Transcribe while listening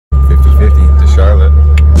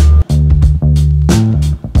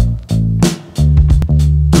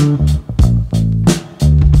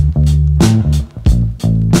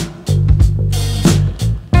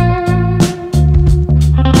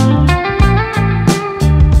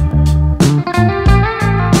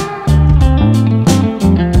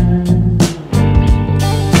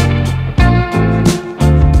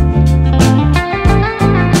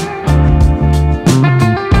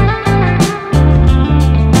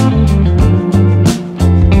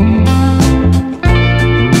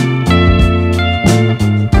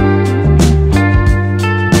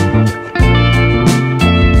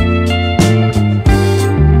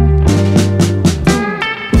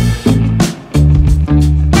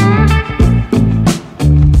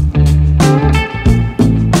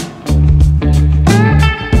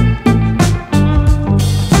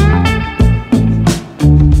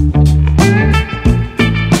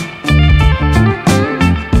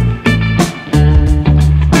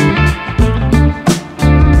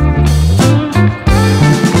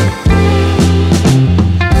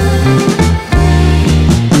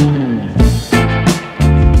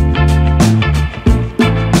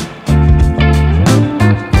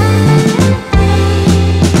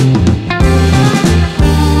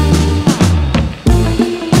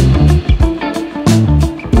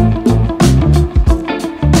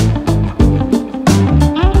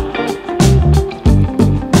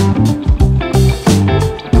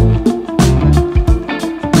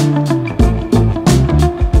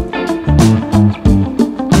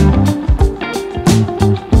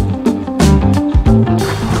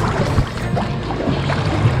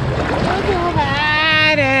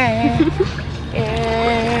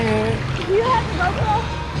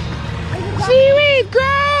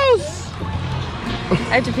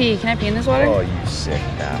I have to pee. Can I pee in this water? Oh, you sick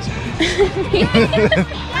bastard.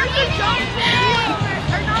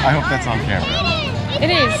 I hope that's on camera. It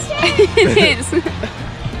is. It is.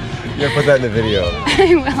 Yeah, put that in the video.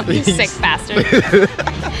 I will, you sick bastard.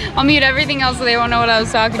 I'll mute everything else so they won't know what I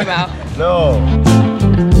was talking about. No.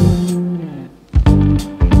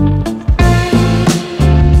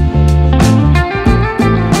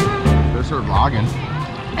 They're sort of vlogging.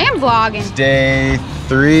 I am vlogging. It's day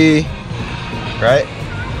 3, right?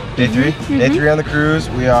 Day 3? Day 3 on the cruise.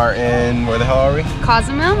 We are in, where the hell are we?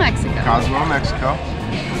 Cozumel, Mexico. Cozumel, Mexico.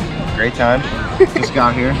 Great time. Just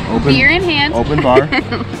got here. Open, beer in hand. Open bar.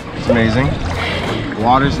 It's amazing.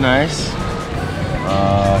 Water's nice.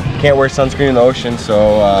 Can't wear sunscreen in the ocean,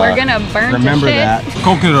 so we're gonna burn. Remember that.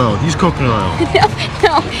 Coconut oil. Use coconut oil.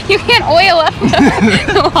 No, you can't oil up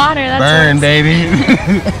the water. That's burn, baby.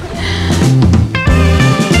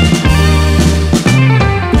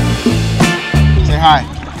 Say hi.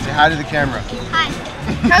 Say hi to the camera. Hi.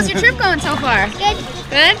 How's your trip going so far? Good.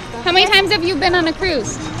 Good? How many times have you been on a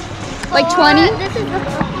cruise? Like 20? This is the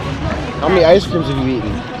How many ice creams have you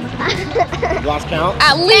eaten? Lost count?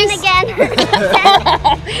 At least again.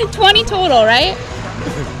 20 total, right?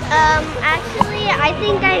 Actually, I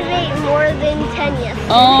think I've ate more than 10 yesterday.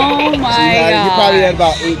 Oh my god. You probably had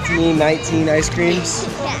about 18, 19 ice creams.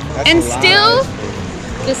 Yeah. And still,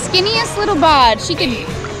 the skinniest little bod, she could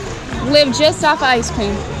live just off ice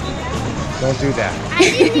cream. Don't do that. I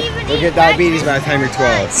didn't even You'll eat get diabetes by the breakfast time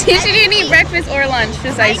you're 12. She didn't eat breakfast or lunch,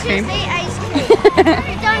 just ice cream. I just ate ice cream.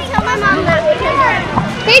 Don't tell my mom that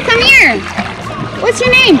because Hey, come here. What's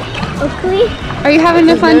your name? Oakley. Are you having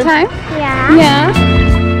a fun time? Yeah. Yeah.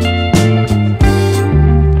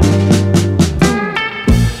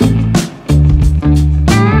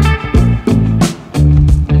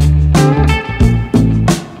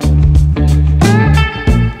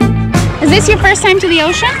 Is this your first time to the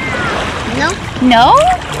ocean? No. No?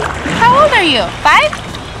 How old are you? 5?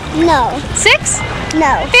 No. 6?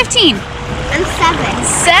 No. 15? I'm 7.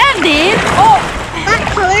 7? Oh, What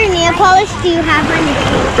color nail polish do you have on your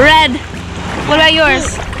feet? red. What about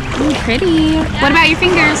yours? Ooh, pretty. What about your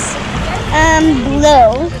fingers?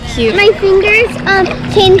 Blue. Cute. My fingers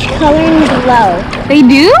change color in glow. They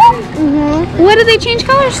do? Mhm. What do they change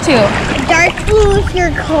colors to? Dark blue if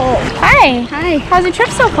you're cold. Hi. Hi. How's your trip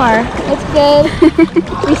so far? It's good.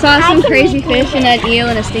 We saw some crazy fish and an eel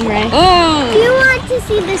and a stingray. Do Oh. you want to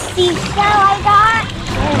see the seashell I got?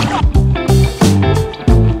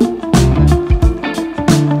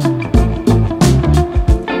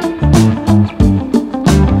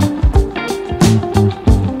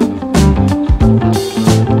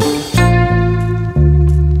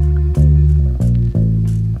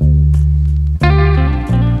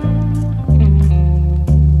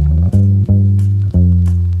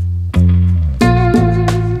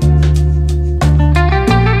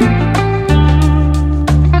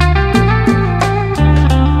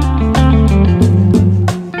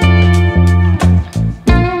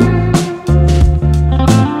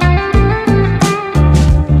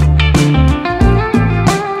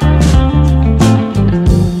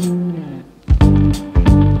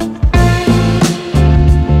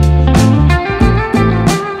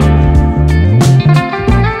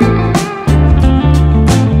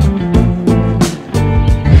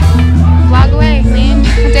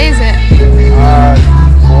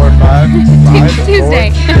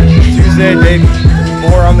 Tuesday. Tuesday, day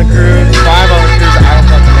 4 on the cruise, 5 on the cruise. I don't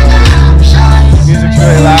fucking know. Music's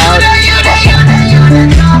really loud.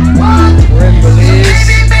 We're in Belize.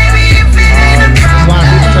 There's a lot of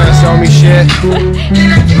people trying to sell me shit.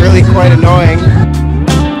 It's really quite annoying.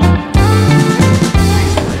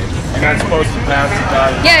 You're not supposed to bounce it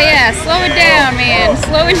down. Yeah, slow it down, man.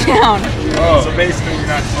 Slow it down. Oh. So basically you're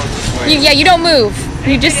not supposed to swing. Yeah, you don't move.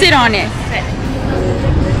 You just sit on it.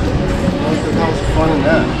 What the hell's fun in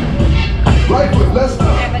that? Right foot, let's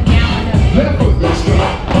stop. Left foot, let's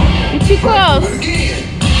stop. You're too close.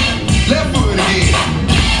 Left foot again.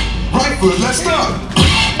 Right foot, let's stop.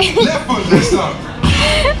 Left foot, let's stop.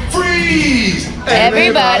 Freeze!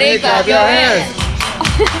 Everybody clap your hands.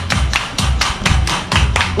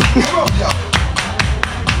 Come on, y'all.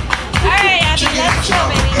 Alright, Abby, let's go,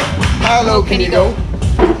 baby. How low can you go?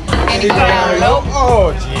 Can you go down low?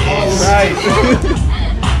 Oh, jeez. Right.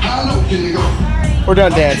 How low can you go? We're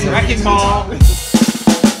done dancing. I can call.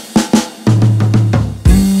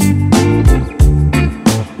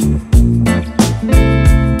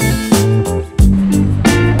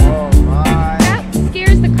 That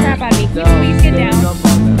scares the crap out of me. Can you please get down?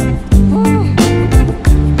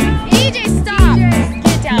 EJ, stop!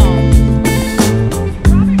 Get down.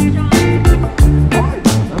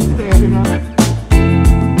 I'm standing on it.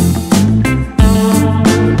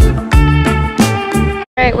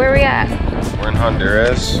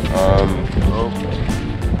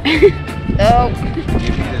 Oh,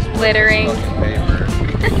 littering. Paper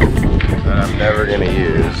that I'm never gonna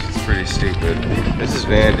use. It's pretty stupid. This is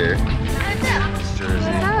Vander. This is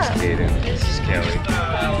Jersey. This is Kaden. This is Kelly.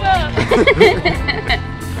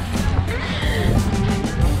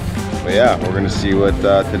 But yeah, we're gonna see what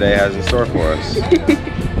today has in store for us.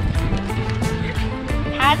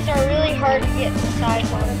 Hats are really hard to get the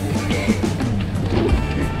size on.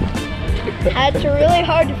 Hats are really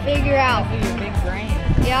hard to figure out.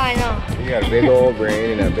 Yeah, I know. You got a big old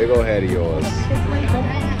brain and that big old head of yours.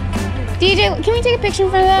 DJ, can we take a picture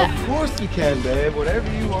for that? Of course you can, babe. Whatever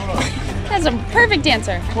you want. That's a perfect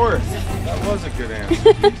answer. Of course. That was a good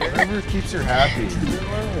answer. Whatever keeps her happy. You're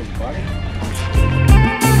learning, buddy.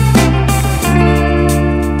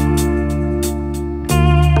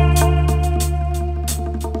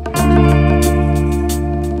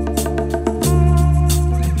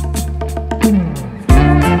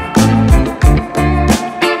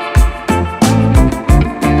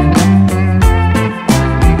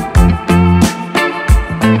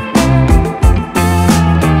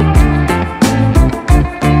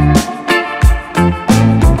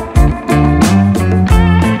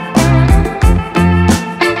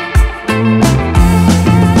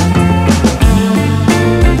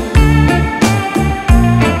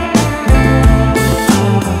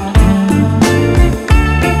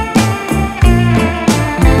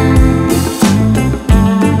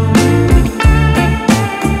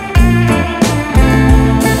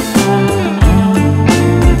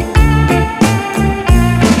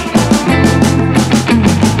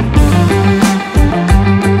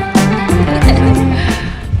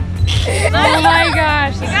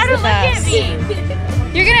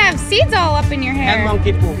 You're gonna have seeds all up in your hair. That's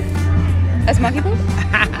monkey poop. That's monkey poop?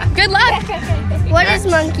 Good luck. What is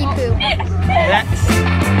monkey poop?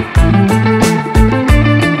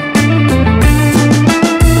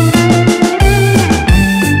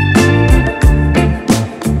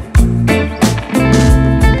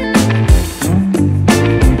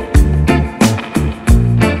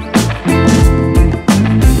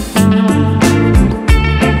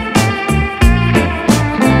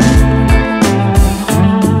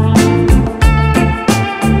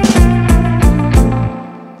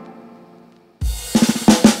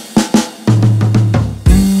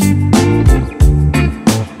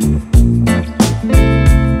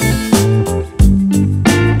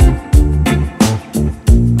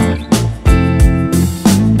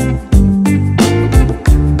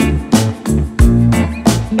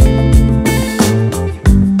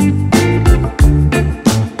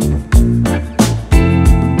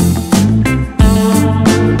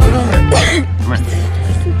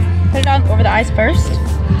 Over the ice first.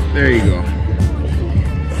 There you go.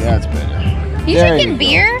 That's better. You drinking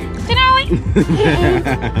beer, Denali?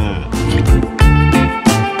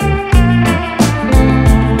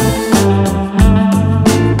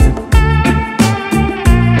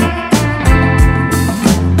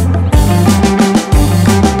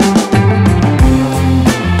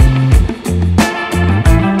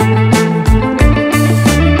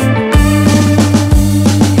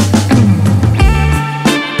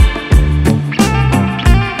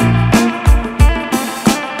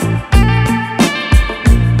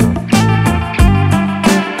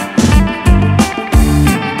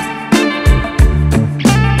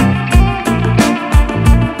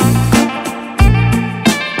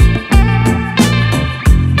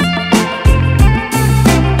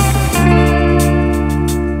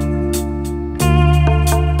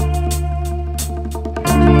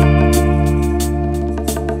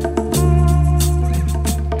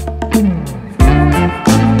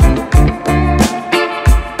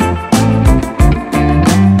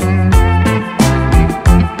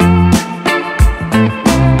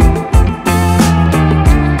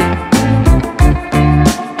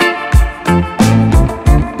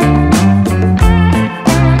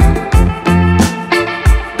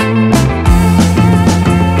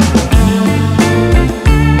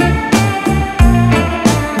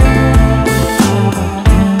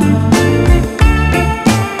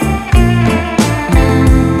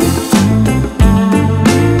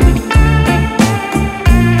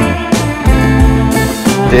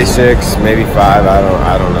 Day 6, maybe 5, I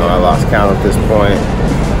don't know, I lost count at this point.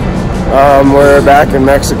 We're back in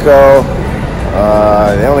Mexico.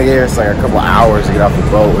 They only gave us like a couple hours to get off the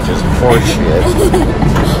boat, which is horseshit.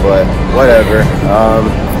 But whatever.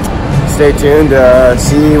 Stay tuned to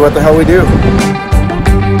see what the hell we do.